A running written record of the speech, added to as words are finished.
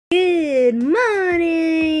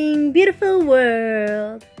beautiful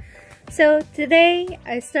world. So today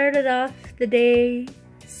I started off the day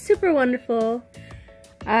super wonderful.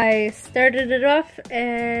 I started it off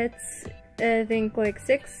at I think like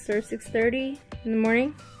 6 or 6:30 in the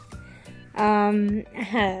morning. I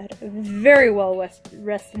had very well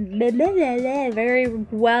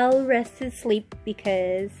rested sleep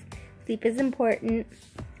because sleep is important.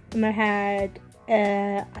 And I had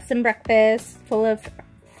some breakfast full of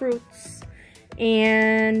fruits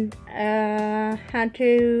and had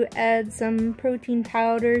to add some protein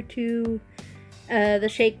powder to the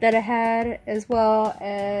shake that I had, as well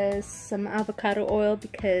as some avocado oil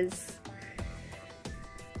because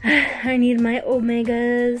I need my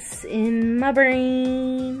omegas in my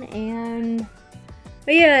brain.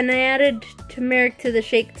 But yeah, and I added turmeric to the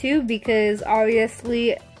shake too because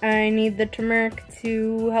obviously I need the turmeric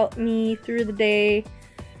to help me through the day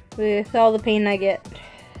with all the pain I get.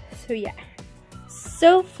 So yeah.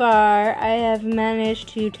 So far, I have managed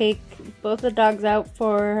to take both the dogs out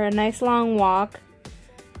for a nice long walk.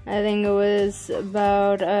 I think it was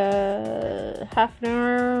about a half an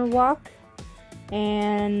hour walk.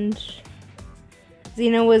 And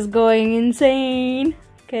Xena was going insane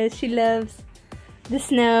because she loves the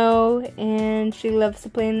snow and she loves to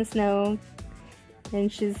play in the snow.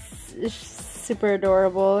 And she's super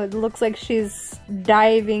adorable. It looks like she's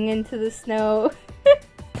diving into the snow.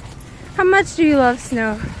 How much do you love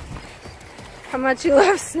snow? How much you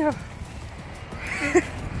love snow?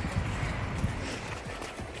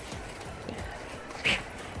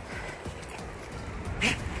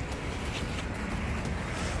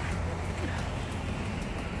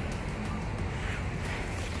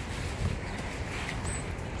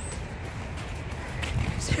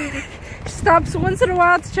 Stops once in a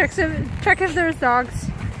while to check if there's dogs,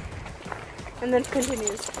 and then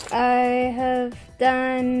continues. I have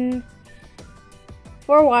done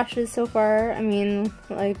 4 washes so far. I mean,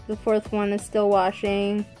 like the 4th one is still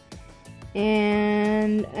washing,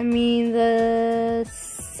 and I mean the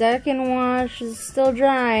 2nd wash is still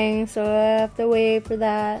drying, so I have to wait for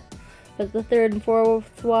that. But the 3rd and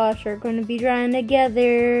 4th wash are going to be drying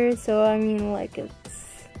together, so I mean, like, it's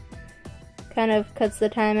kind of cuts the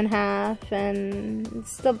time in half, and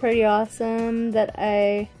it's still pretty awesome that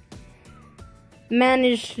I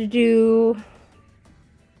managed to do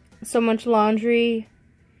so much laundry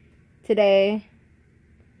today.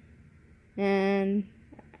 And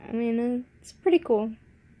I mean, it's pretty cool.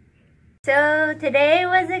 So today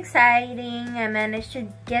was exciting. I managed to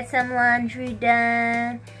get some laundry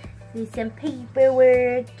done, do some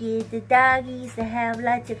paperwork, get the doggies to have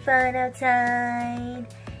lots of fun outside,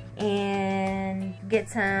 and get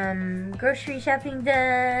some grocery shopping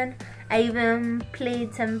done. I even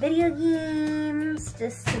played some video games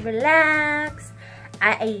just to relax.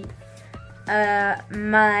 I ate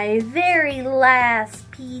my very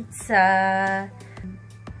last pizza.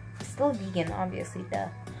 Still vegan, obviously, duh.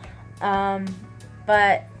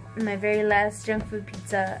 But my very last junk food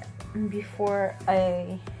pizza before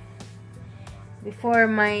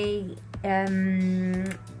my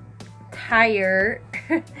tire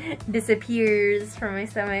disappears from my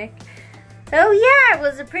stomach. So yeah, it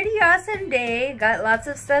was a pretty awesome day. Got lots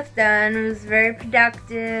of stuff done. It was very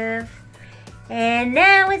productive. And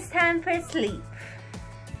now it's time for sleep.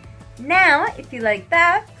 Now, if you like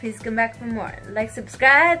that, please come back for more. Like,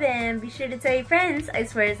 subscribe, and be sure to tell your friends. I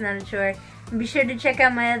swear it's not a chore. And be sure to check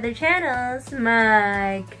out my other channels.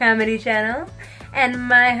 My comedy channel and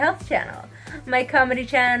my health channel. My comedy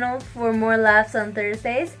channel for more laughs on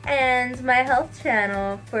Thursdays, and my health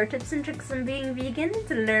channel for tips and tricks on being vegan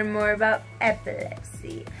to learn more about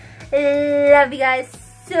epilepsy. Love you guys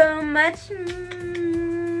so much.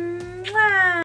 Mwah.